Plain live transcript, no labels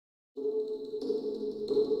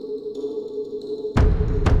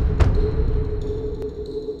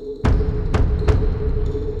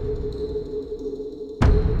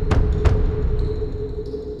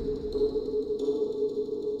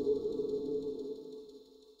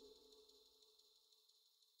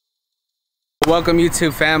Welcome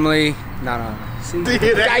YouTube family. No. See?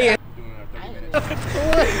 Hey,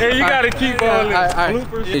 you gotta keep all the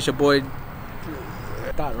bloopers. It's your boy.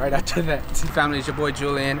 Thought right after that. Family, it's your boy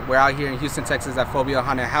Julian. We're out here in Houston, Texas at Phobia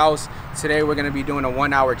Haunted House. Today we're gonna be doing a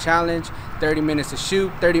 1-hour challenge. 30 minutes to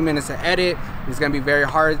shoot, 30 minutes to edit. It's gonna be very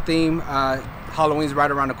hard theme. Halloween's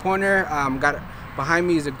right around the corner. Behind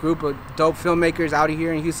me is a group of dope filmmakers out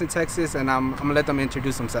here in Houston, Texas, and I'm gonna let them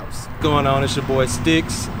introduce themselves. What's going on? It's your boy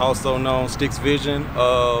Sticks, also known Sticks Vision.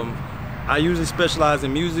 I usually specialize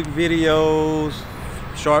in music videos,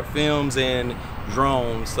 short films, and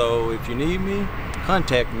drones. So if you need me,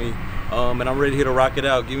 contact me. And I'm ready here to rock it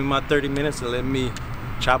out. Give me my 30 minutes and let me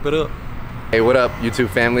chop it up. Hey, what up, YouTube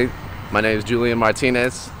family? My name is Julian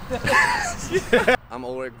Martinez. I'm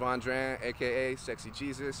Ulrich Von Dran, aka Sexy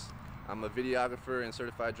Jesus. I'm a videographer and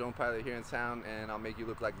certified drone pilot here in town, and I'll make you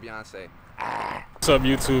look like Beyonce. What's up,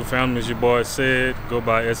 YouTube family? It's your boy Sid. Go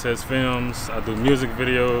by SS Films. I do music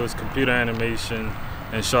videos, computer animation,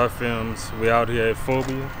 and short films. We out here at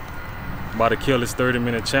Phobia. About to kill this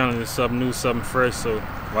 30-minute challenge. It's something new, something fresh, so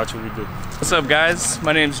watch what we do. What's up, guys?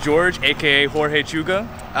 My name's George, aka Jorge Chuga.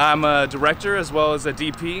 I'm a director as well as a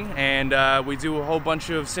DP, and we do a whole bunch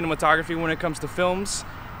of cinematography when it comes to films,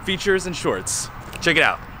 features, and shorts. Check it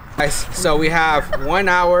out. Guys, so we have 1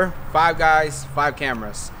 hour, 5 guys, 5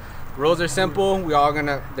 cameras. Rules are simple.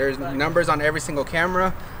 There's numbers on every single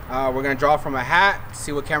camera. We're gonna draw from a hat,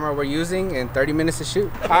 see what camera we're using, and 30 minutes to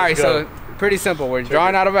shoot. All right, so pretty simple. We're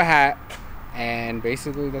drawing out of a hat, and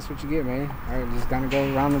basically that's what you get, man. All right, just gonna go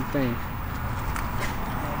around the thing.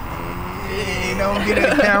 Hey, don't get in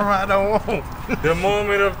the camera, I don't want. The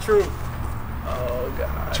moment of truth. Oh,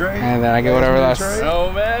 God. Trey. And then I get whatever that's.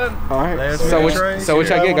 Oh, man. All right, so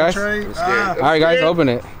which I get, guys? All right, guys, open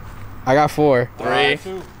it. I got 4.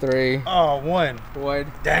 3. Oh, 1.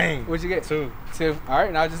 1. Dang. What'd you get? 2. All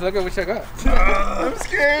right, now just look at what I got. I'm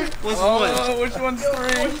scared. What's 1? Which one's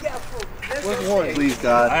 3? What's 1? Please,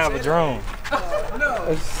 God. I have a drone.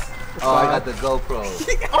 Oh, I got the GoPro.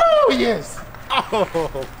 Oh, yes.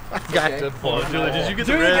 Oh, I got the ball. Julie, did you get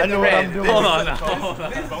the red? I know what I'm doing. Hold on. I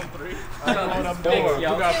know what I'm doing. You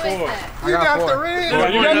got 4. You got the red.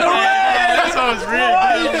 You got the red. That's how it's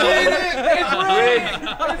rigged. It's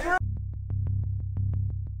red.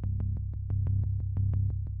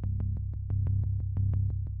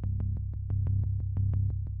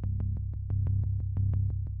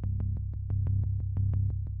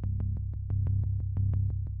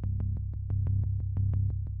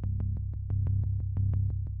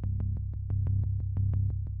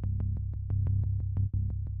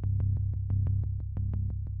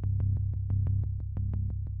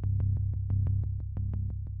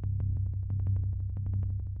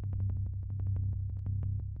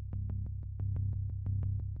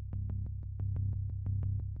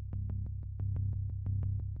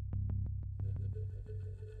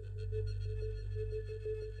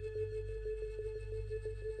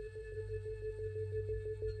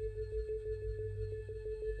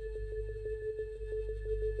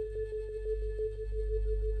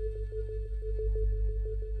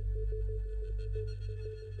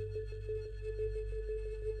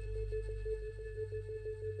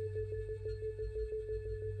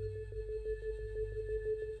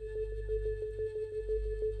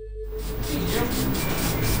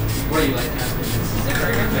 What do you like?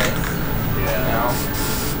 Yeah.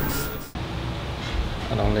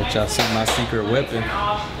 I don't let y'all see my secret weapon.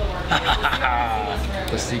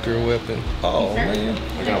 The secret weapon. Oh, man.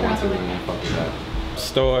 I got 1, 2, and then fuck with that.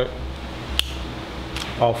 Start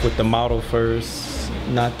off with the model first,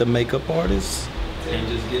 not the makeup artist. And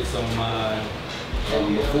just get some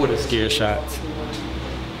before the scare shots.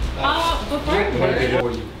 Before?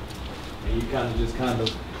 And you kind of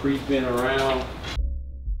creeping around.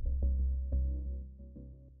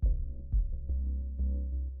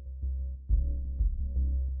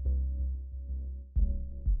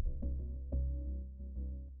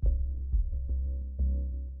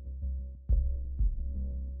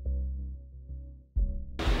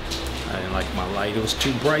 I didn't like my light, it was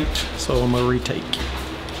too bright, so I'm gonna retake.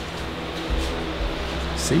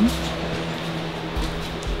 See?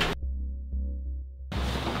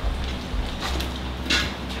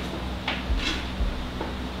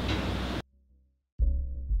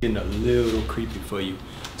 Getting a little creepy for you.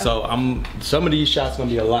 So some of these shots gonna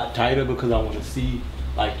be a lot tighter because I wanna see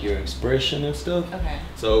like your expression and stuff. Okay.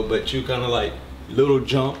 So, but you kind of like little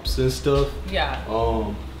jumps and stuff. Yeah.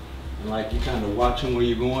 And like you kind of watching where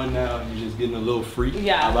you're going now. You're just getting a little freak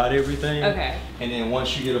about everything. Okay. And then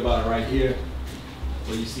once you get about right here,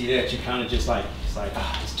 where you see that, you kind of just like, it's like,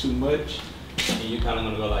 it's too much. and you kind of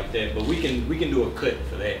gonna go like that. But we can do a cut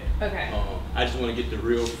for that. Okay. I just want to get the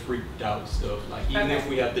real freaked out stuff. Like even if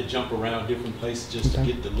we have to jump around different places just to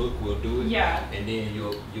get the look, we'll do it. Yeah. And then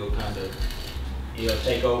you'll kind of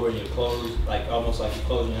take over and you'll close, like almost like you're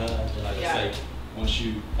closing your eyes. And like I say, once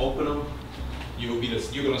you open them, you're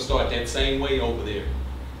gonna start that same way over there,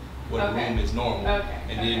 where the room is normal. Okay.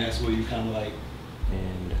 And then that's where you kind of like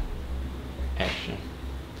and action.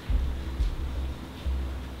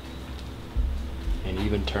 And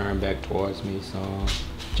even turn back towards me, so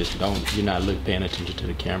just you're not paying attention to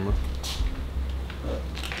the camera.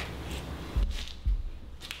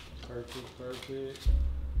 Perfect.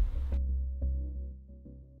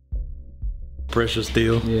 Pressure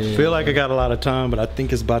still. Yeah. Feel like I got a lot of time, but I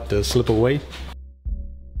think it's about to slip away.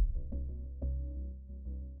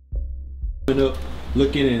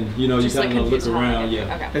 Looking and you kind of look around.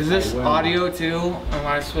 Yeah. Okay. Is this audio too? Am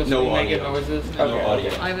I supposed to be making noises? No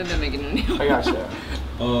audio. I haven't been making any. I gotcha.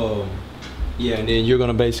 Yeah, and then you're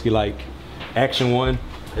gonna basically like action 1.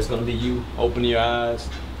 It's gonna be you opening your eyes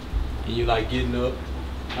and you like getting up,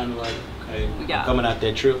 kind of like okay, I'm coming out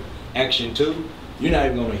that trip. Action 2. You're not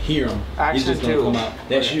even gonna hear them. Action He's just gonna 2. come out.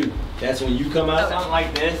 That's you. That's when you come out. Something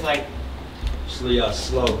like this, like.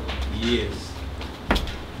 Slow. Yes.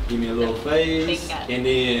 Give me a little phase, and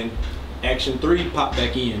then action 3, pop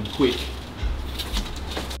back in quick.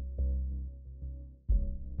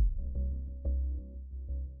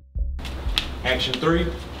 Action 3,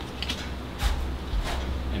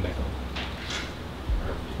 and back on.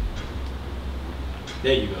 Perfect.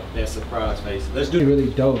 There you go. That's surprise face. Let's do. It's really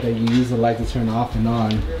dope that you use the light to turn off and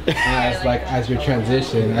on as your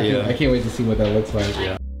transition. I can't wait to see what that looks like.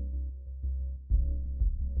 Yeah.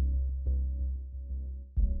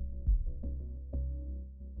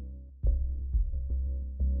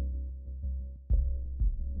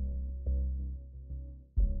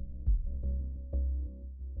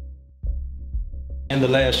 And the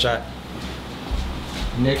last shot.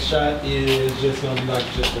 Next shot is just gonna be like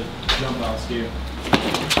just a jump out scare. You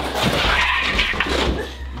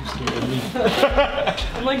scared me.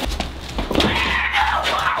 I'm like,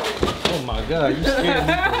 oh my God, you scared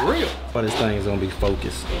me for real. But this thing is gonna be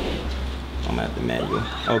focused. I'm at the manual.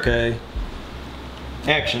 Okay.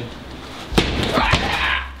 Action.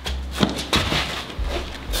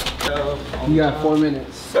 You got 4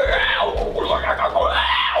 minutes.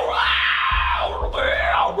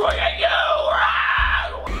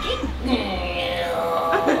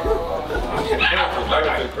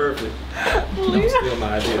 Perfect. Don't steal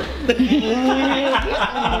my idea.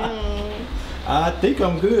 I think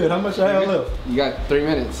I'm good. How much I have left? You got 3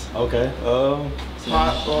 minutes. Okay.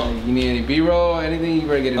 You need any B-roll or anything? You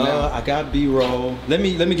better get it now. I got B-roll. Let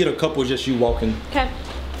me get a couple just you walking. okay.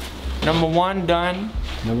 Number 1 done.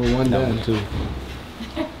 Number 1 done. Number 2.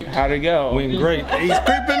 How'd it go? Went great. He's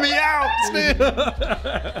creeping me out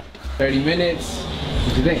still. 30 minutes.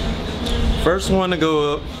 What you think? First one to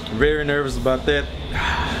go up. Very nervous about that.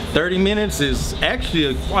 30 minutes is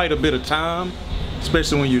actually quite a bit of time,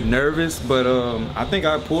 especially when you're nervous. But I think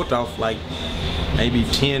I pulled off like maybe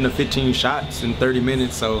 10 to 15 shots in 30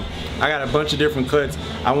 minutes. So I got a bunch of different cuts.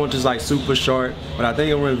 I went just like super short, but I think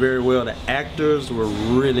it went very well. The actors were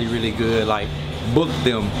really, really good. Like, book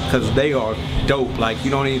them because they are dope. Like,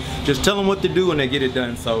 you don't even just tell them what to do and they get it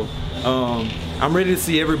done. So I'm ready to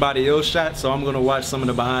see everybody else shot, so I'm gonna watch some of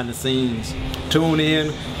the behind the scenes. Tune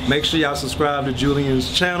in. Make sure y'all subscribe to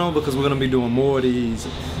Julian's channel because we're gonna be doing more of these.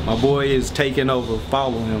 My boy is taking over.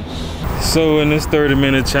 Follow him. So in this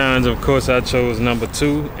 30-minute challenge, of course, I chose number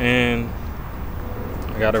 2, and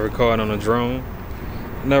I got to record on a drone.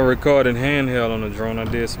 Never recorded handheld on a drone. I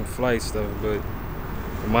did some flight stuff, but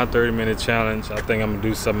for my 30-minute challenge, I think I'm gonna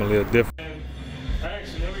do something a little different.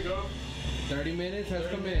 Action, here we go. 30 minutes has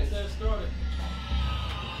commenced. Has started.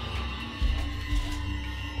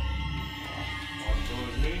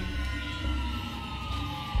 Towards me.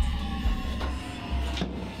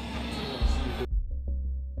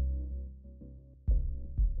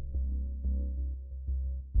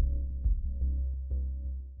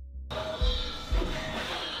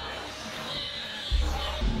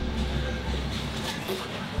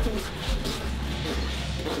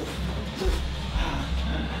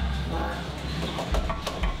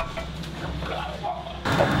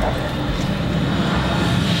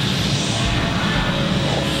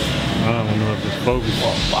 I don't know if it's focused.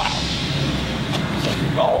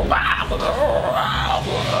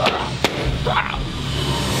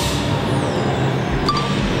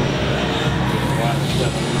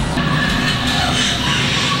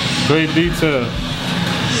 Great detail.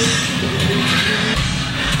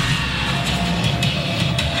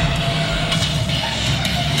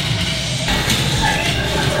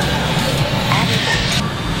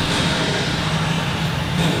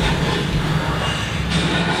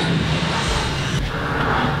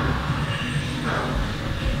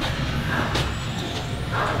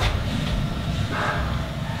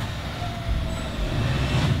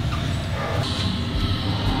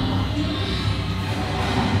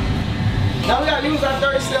 was at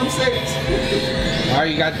 37 seconds. All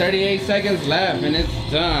right, you got 38 seconds left, and it's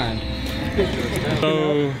done.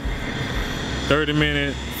 So,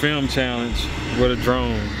 30-minute film challenge with a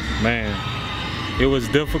drone. Man, it was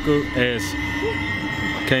difficult as,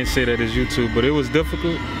 I can't say that as YouTube, but it was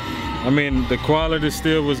difficult. I mean, the quality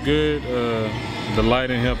still was good. The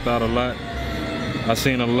lighting helped out a lot. I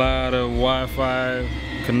seen a lot of Wi-Fi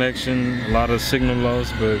connection, a lot of signal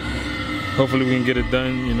loss, but hopefully we can get it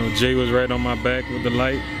done. You know, Jay was right on my back with the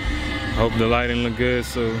light. I hope the lighting look good,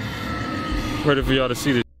 so ready for y'all to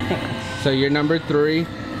see this. So you're number 3.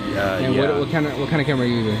 And yeah. what kind of camera are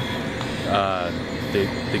you using?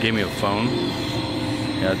 They gave me a phone.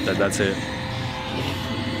 Yeah, that's it.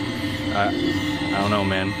 I don't know,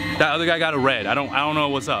 man. That other guy got a red. I don't know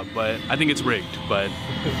what's up, but I think it's rigged. But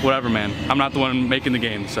whatever, man. I'm not the one making the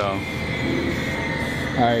game, so. All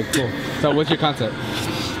right, cool. So what's your concept?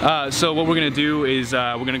 So what we're gonna do is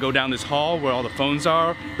we're gonna go down this hall where all the phones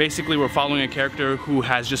are. Basically, we're following a character who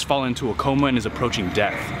has just fallen into a coma and is approaching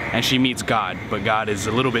death. And she meets God, but God is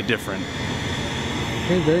a little bit different.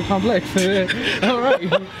 Okay, very complex. All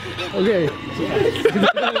right. Okay.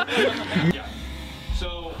 Yeah.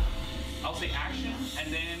 So I'll say action,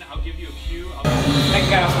 and then I'll give you a cue. Like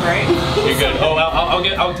go, right? You're good. Oh,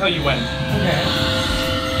 I'll tell you when. Okay.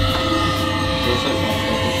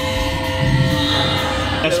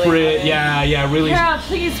 Desperate, yeah, really. Kara,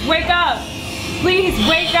 please wake up. Please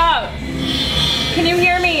wake up. Can you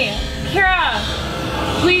hear me? Kara,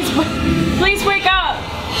 please wake up.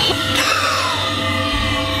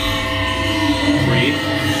 Breathe.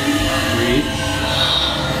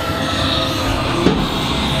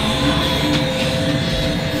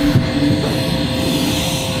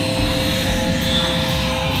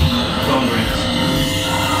 Phone rings.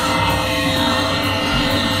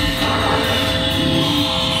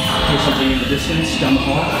 Hear something in the distance down the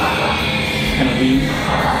hall. Kind of lean.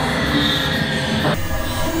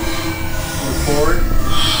 Move forward.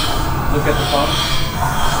 Look at the phone.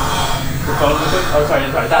 The phone. Oh, sorry,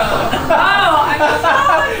 that phone. Oh, I'm so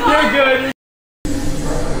You're good.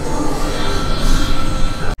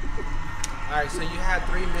 All right, so you had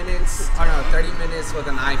 3 minutes, or no, 30 minutes with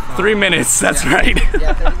an iPhone. 3 minutes, that's Yeah. right.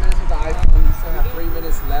 Yeah, 30 minutes with the iPhone. You still have 3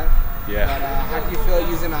 minutes left. Yeah. But how do you feel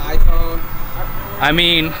using an iPhone? I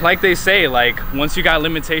mean, like they say, like once you got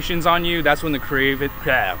limitations on you, that's when the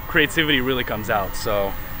creativity really comes out.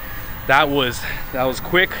 So that was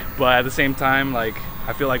quick, but at the same time, like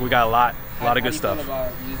I feel like we got a lot of good stuff. How do you feel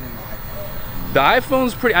about using the iPhone? The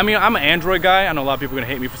iPhone's pretty. I mean, I'm an Android guy. I know a lot of people are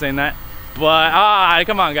gonna hate me for saying that, but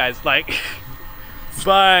come on, guys, like.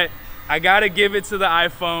 But I gotta give it to the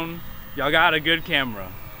iPhone. Y'all got a good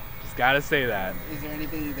camera. Just gotta say that. Is there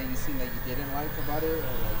anything that you seen that you didn't like about it, or like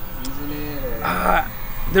using it? Or?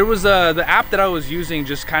 There was the app that I was using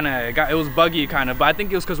just kind of it was buggy kind of, but I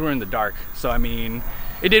think it was because we're in the dark. So I mean,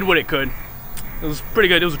 it did what it could. It was pretty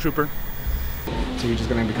good. It was a trooper. So you're just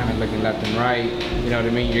gonna be kind of looking left and right. You know what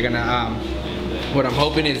I mean? You're gonna what I'm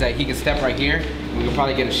hoping is that he can step right here. We can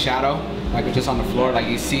probably get a shadow, like just on the floor, like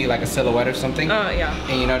you see like a silhouette or something. Oh, yeah.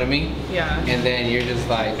 And you know what I mean? Yeah. And then you're just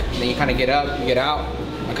like, then you kind of get up, you get out.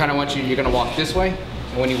 I kind of want you're gonna walk this way.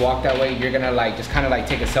 And when you walk that way, you're gonna like just kind of like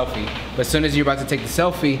take a selfie. But as soon as you're about to take the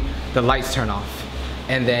selfie, the lights turn off.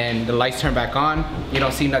 And then the lights turn back on. You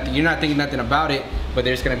don't see nothing, you're not thinking nothing about it, but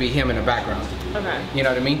there's gonna be him in the background. Okay. You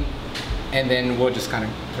know what I mean? And then we'll just kind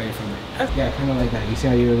of play it from there. Yeah, kind of like that. You see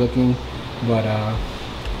how you're looking, but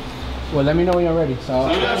well, let me know when you're ready. So.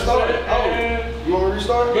 You want me to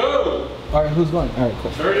restart? Go! All right, who's going? All right,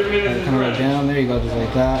 cool. 30 minutes. Kind of like down. There you go, just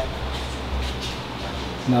like that.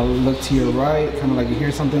 Now look to your right, kind of like you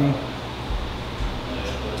hear something.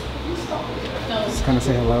 Just kind of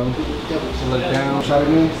say hello. Look down. Try to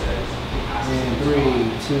move. And 3,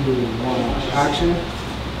 2, 1, action.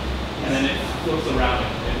 And then it flips around.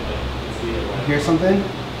 You hear something?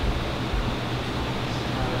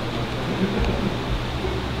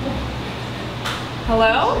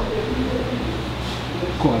 Hello?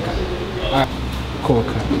 Cool, cut. All right. Cool,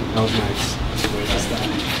 cut. That was nice.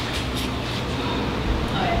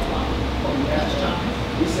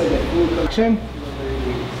 Action.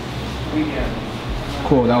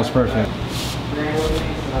 Cool, that was perfect.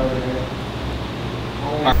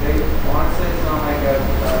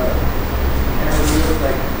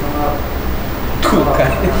 Cool, cut.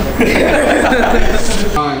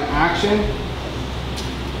 Action.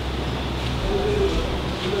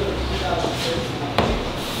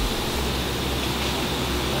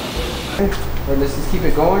 Or let's just keep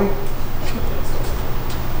it going.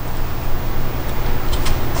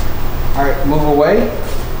 All right, move away.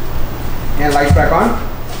 And lights back on.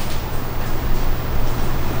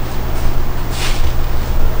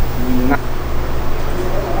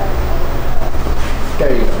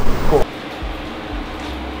 There you go. Cool.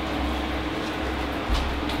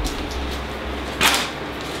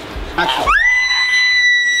 Action.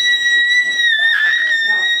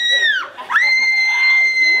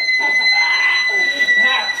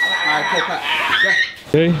 Alright, cool, cut. Yeah.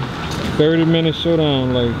 Okay, 30-minute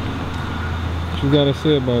showdown. Like, what you gotta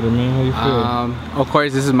say about it, man? How you feel? Of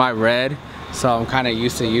course, this is my red, so I'm kind of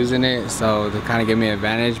used to using it, so to kind of give me an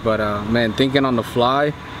advantage. But man, thinking on the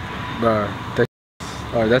fly, bro,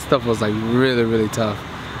 that stuff was like really tough.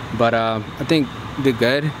 But I think did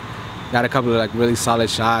good. Got a couple of like really solid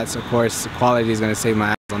shots. Of course, the quality is gonna save my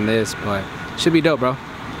ass on this, but should be dope, bro.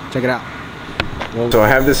 Check it out. So I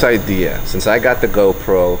have this idea. Since I got the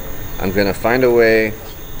GoPro, I'm gonna find a way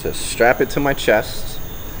to strap it to my chest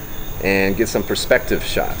and get some perspective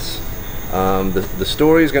shots. The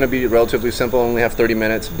story is gonna be relatively simple. I only have 30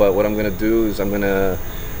 minutes, but what I'm gonna do is I'm gonna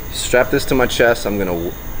strap this to my chest. I'm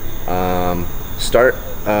gonna start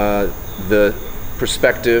the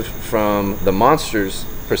perspective from the monster's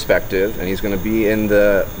perspective, and he's gonna be in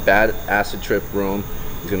the bad acid trip room.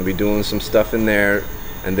 He's gonna be doing some stuff in there,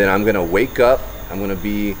 and then I'm gonna wake up. I'm gonna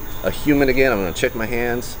be a human again. I'm gonna check my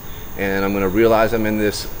hands, and I'm gonna realize I'm in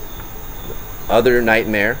this other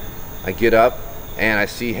nightmare. I get up and I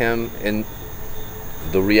see him in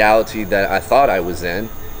the reality that I thought I was in,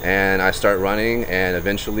 and I start running, and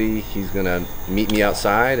eventually he's gonna meet me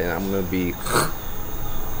outside, and I'm gonna be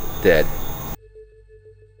dead.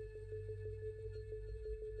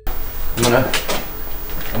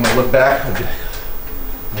 I'm gonna look back and be like,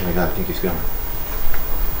 oh my god, I think he's gone.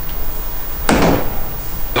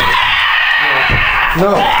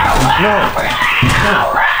 No,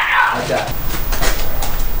 like that.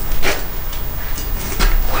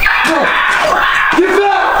 No! Get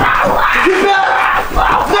back! Get back!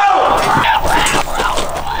 No!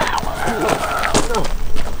 No!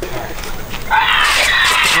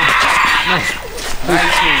 19,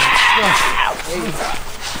 18,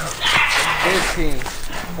 15,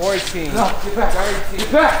 14, 13.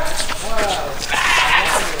 Get back!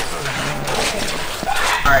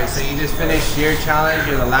 Alright, so you just finished your challenge.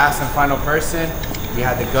 You're the last and final person. You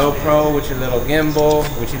had the GoPro with your little gimbal.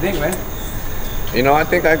 What you think, man? You know, I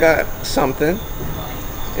think I got something.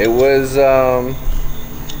 It was a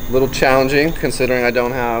little challenging considering I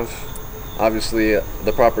don't have, obviously,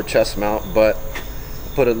 the proper chest mount, but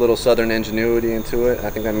put a little southern ingenuity into it. I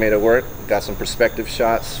think I made it work. Got some perspective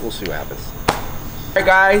shots. We'll see what happens. Alright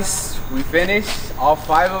guys, we finished. All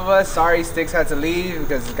 5 of us. Sorry Sticks had to leave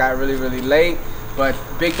because it got really late. But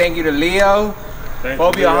big thank you to Leo,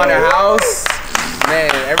 Phobia Haunted House.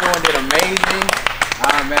 Man, everyone did amazing.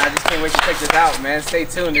 Man, I just can't wait to check this out, man. Stay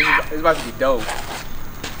tuned. This is about to be dope.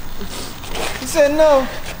 He said no.